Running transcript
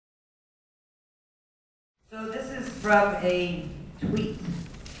So this is from a tweet.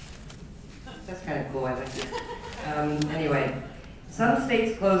 That's kind of cool, I like it. Anyway, some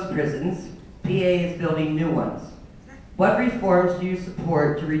states close prisons. PA is building new ones. What reforms do you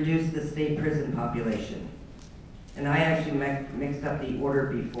support to reduce the state prison population? And I actually mixed up the order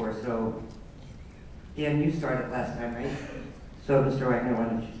before, so Dan, you started last time, right? So Mr. Wagner, why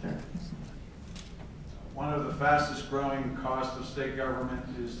don't you start? One of the fastest growing costs of state government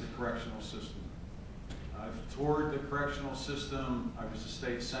is the correctional system. I've toured the correctional system. I was a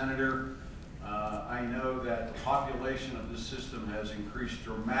state senator. I know that the population of this system has increased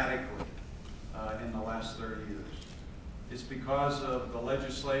dramatically in the last 30 years. It's because of the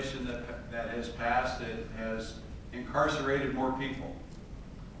legislation that has passed that has incarcerated more people.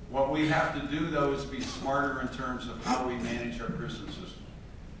 What we have to do, though, is be smarter in terms of how we manage our prison system.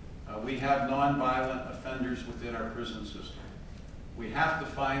 We have nonviolent offenders within our prison system. We have to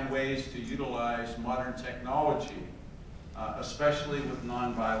find ways to utilize modern technology, especially with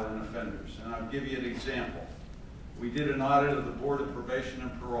nonviolent offenders. And I'll give you an example. We did an audit of the Board of Probation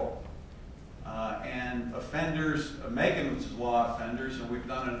and Parole. And offenders, Megan's Law offenders, and we've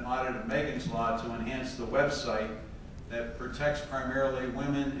done an audit of Megan's Law to enhance the website that protects primarily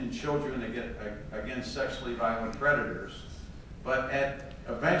women and children against sexually violent predators. But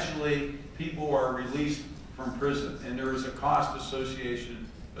eventually, people are released from prison, and there is a cost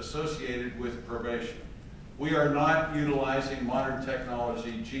associated with probation. We are not utilizing modern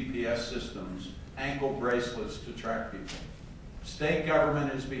technology, GPS systems, ankle bracelets to track people. State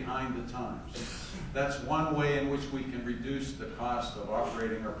government is behind the times. That's one way in which we can reduce the cost of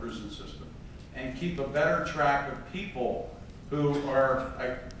operating our prison system and keep a better track of people who are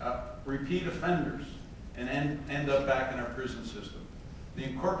repeat offenders and end up back in our prison system. The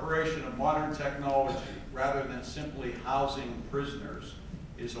incorporation of modern technology, rather than simply housing prisoners,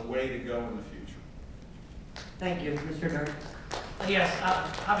 is a way to go in the future. Thank you. Mr. Dark. Yes,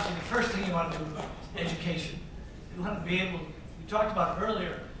 obviously the first thing you want to do is education. You want to be able, we talked about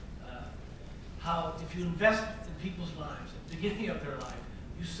earlier, how if you invest in people's lives at the beginning of their life,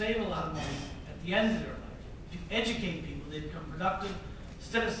 you save a lot of money at the end of their life. If you educate people, they become productive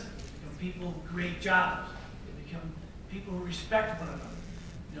citizens, they become people who create jobs, they become people who respect one another.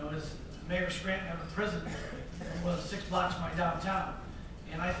 You know, as Mayor Scranton have a prison that was 6 blocks from my downtown.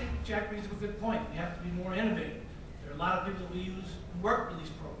 And I think Jack brings up a good point. We have to be more innovative. There are a lot of people that we use who work with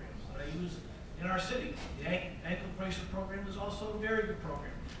these programs that I use in our city. The ankle bracelet program is also a very good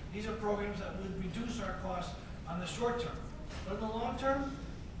program. These are programs that would reduce our costs on the short term. But in the long term,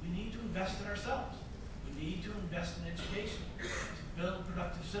 we need to invest in ourselves. We need to invest in education to build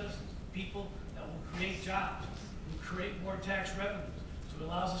productive citizens, people that will create jobs, will create more tax revenues. So it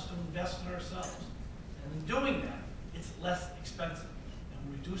allows us to invest in ourselves. And in doing that, it's less expensive. And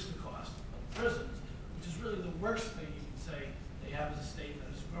we reduce the cost of prisons, which is really the worst thing you can say they have as a state that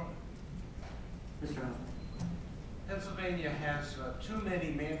is growing. Mr. Hunt. Pennsylvania has too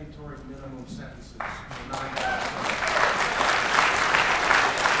many mandatory minimum sentences for non-violent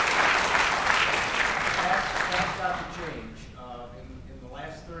That's got to change. In the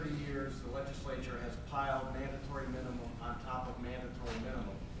last 30 years, the legislature has piled mandatory minimum on top of mandatory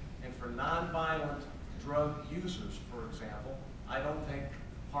minimum. And for non-violent drug users, for example, I don't think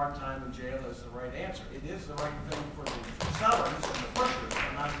hard time in jail is the right answer. It is the right thing for the sellers and the pushers,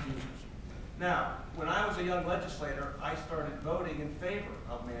 but not the users. Now, when I was a young legislator, I started voting in favor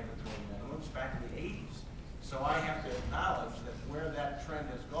of mandatory minimums back in the 80s. So I have to acknowledge that where that trend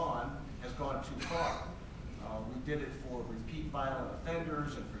has gone too far. We did it for repeat violent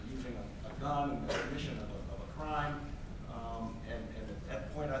offenders and for using a gun in the commission of a crime. And at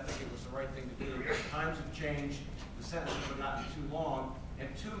that point, I think it was the right thing to do. Times have changed, the sentences have gotten too long,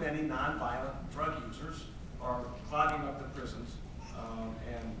 and too many nonviolent drug users are clogging up the prisons.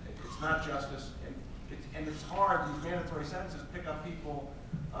 And it's not justice, and it's hard. These mandatory sentences pick up people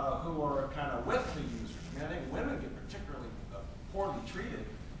who are kind of with the users. I mean, I think women get particularly poorly treated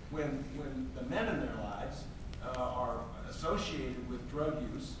when the men in their lives are associated with drug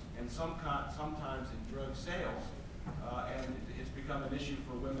use and sometimes in drug sales, and it's become an issue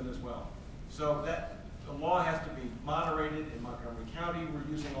for women as well. So that the law has to be moderated. In Montgomery County, we're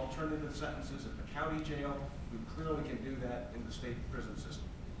using alternative sentences at the county jail. We clearly can do that in the state prison system.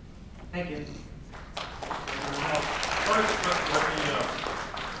 Thank you. First,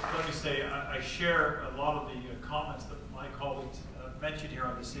 let me say I share a lot of the comments that my colleagues mentioned here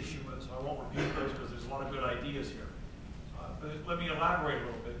on this issue, so I won't repeat those because there's a lot of good ideas here. But let me elaborate a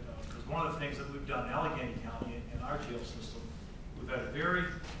little bit, because one of the things that we've done in Allegheny County in our jail system, we've had a very,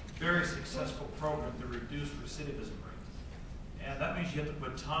 very successful program to reduce recidivism rate. And that means you have to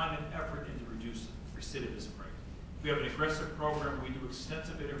put time and effort into reducing recidivism rate. We have an aggressive program. We do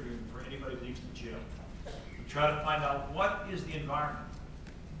extensive interviewing for anybody who leaves the jail. We try to find out what is the environment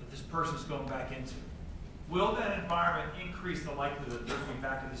that this person is going back into. Will that environment increase the likelihood that they're going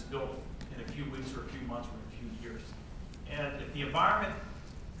back in this building in a few weeks or a few months or a few years? And if the environment,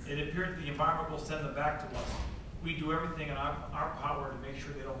 it appears the environment will send them back to us, we do everything in our power to make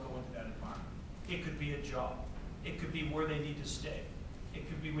sure they don't go into that environment. It could be a job. It could be where they need to stay. It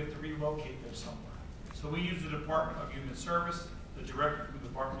could be with to relocate them somewhere. So we use the Department of Human Service, the director of the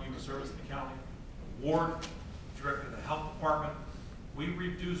Department of Human Service in the county, the ward, director of the health department. We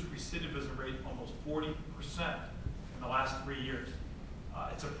reduced recidivism rate almost 40% in the last 3 years.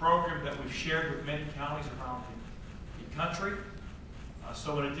 It's a program that we've shared with many counties around the country.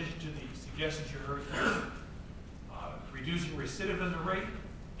 So in addition to the suggestions you heard here, reducing recidivism rate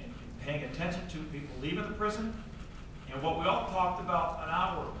and paying attention to people leaving the prison, and what we all talked about an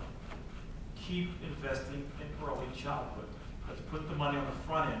hour ago, keep investing in early childhood. Let's put the money on the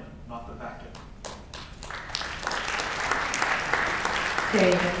front end, not the back end.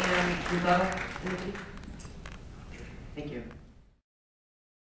 Okay, any rebuttal? Thank you.